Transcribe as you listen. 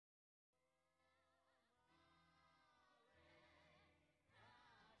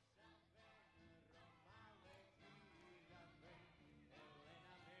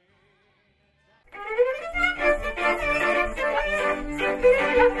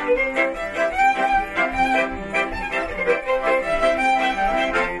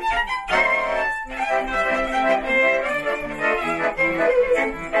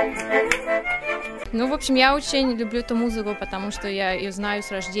Ну, в общем, я очень люблю эту музыку, потому что я ее знаю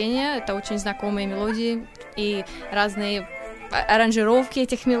с рождения. Это очень знакомые мелодии и разные аранжировки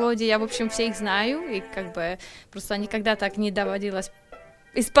этих мелодий. Я, в общем, все их знаю, и как бы просто никогда так не доводилось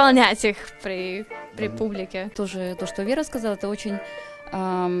исполнять их при публике. Тоже то, что Вера сказала, это очень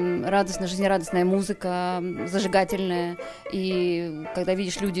радостная, жизнерадостная музыка, зажигательная. И когда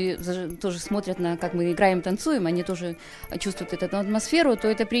видишь, люди тоже смотрят на, как мы играем, танцуем, они тоже чувствуют эту атмосферу, то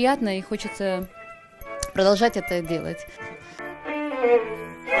это приятно, и хочется продолжать это делать.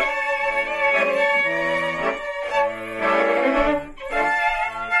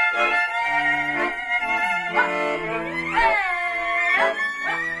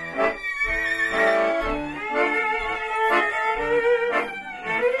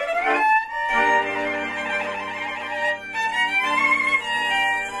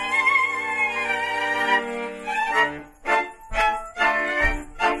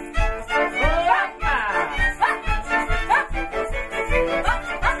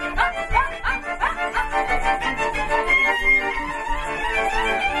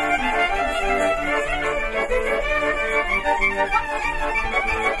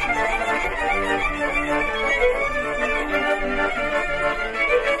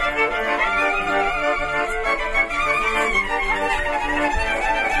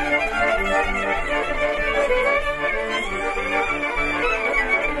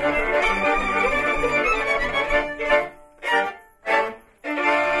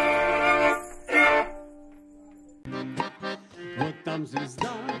 Там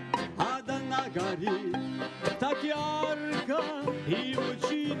звезда одна горит, так ярко и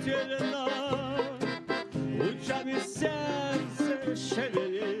мучительно, лучами сердце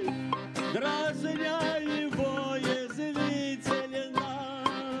шевелит, дразня его язвительно.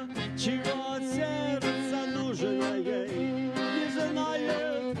 Чего от сердца нужно ей, не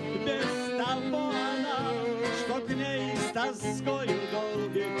знает без того она, что к ней с тоскою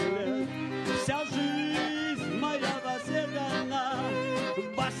долгих лет вся жизнь моя возъедана.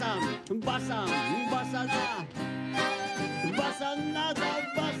 Басам, басана, басаната,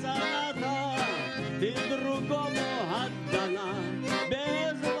 басаната, ты другому отдана.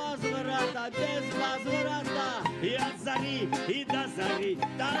 Без возврата, и от зари, и до зари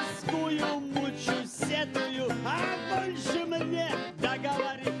тоскую, мучусь, сетую, а больше мне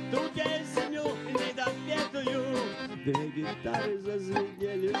договори ту песню недопетую. Две гитары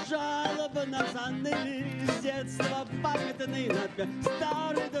зазвенели, жалобно заныли, с детства памятный напев,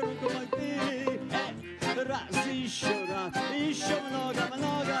 старый друг мой ты. Раз, еще много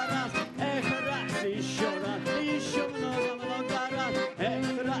раз, эх, раз, еще много раз,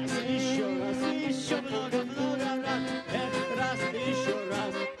 эх, раз, еще много раз, эх, раз,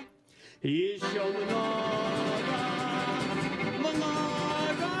 еще много.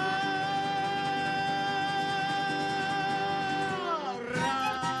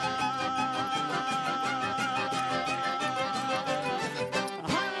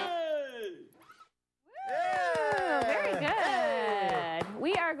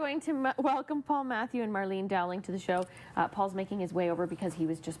 To welcome Paul Matthew and Marlene Dowling to the show. Paul's making his way over because he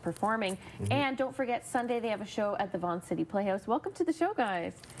was just performing. And don't forget, Sunday they have a show at the Vaughan City Playhouse. Welcome to the show,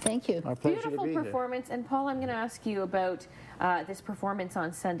 guys. Thank you. Our pleasure Beautiful to be performance. Here. And Paul, I'm going to ask you about this performance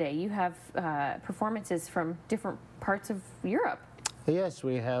on Sunday. You have performances from different parts of Europe. Yes,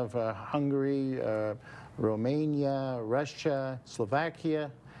 we have Hungary, Romania, Russia, Slovakia,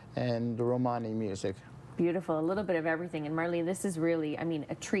 and the Romani music. Beautiful, a little bit of everything. And Marlene, this is really, I mean,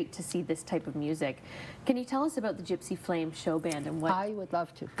 a treat to see this type of music. Can you tell us about the Gypsy Flame Show Band and what? I would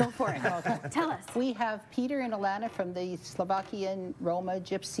love to. Go for it. Tell us. We have Peter and Alana from the Slovakian Roma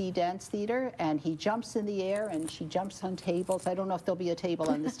Gypsy Dance Theater, and he jumps in the air and she jumps on tables. I don't know if there'll be a table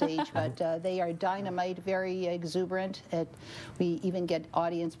on the stage, but they are dynamite, very exuberant. We even get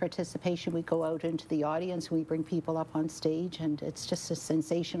audience participation. We go out into the audience, we bring people up on stage, and it's just a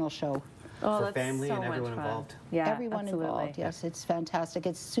sensational show. Oh, for family so and everyone involved. Yeah, everyone involved, yes. It's fantastic.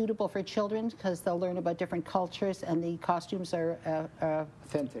 It's suitable for children because they'll learn about different cultures, and the costumes are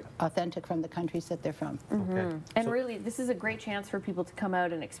authentic from the countries that they're from. Okay. And really, this is a great chance for people to come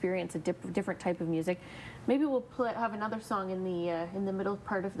out and experience a different type of music. Maybe we'll have another song in the middle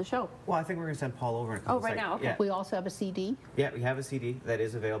part of the show. Well, I think we're going to send Paul over in a couple right now, okay. Yeah. We also have a CD. Yeah, we have a CD that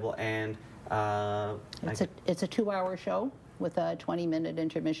is available, and it's a 2-hour show with a 20-minute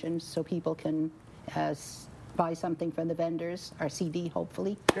intermission, so people can buy something from the vendors, our CD,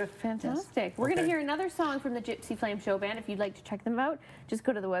 hopefully. Fantastic. We're going to Okay. hear another song from the Gypsy Flame Show Band. If you'd like to check them out, just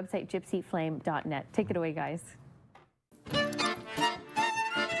go to the website gypsyflame.net. Take it away, guys.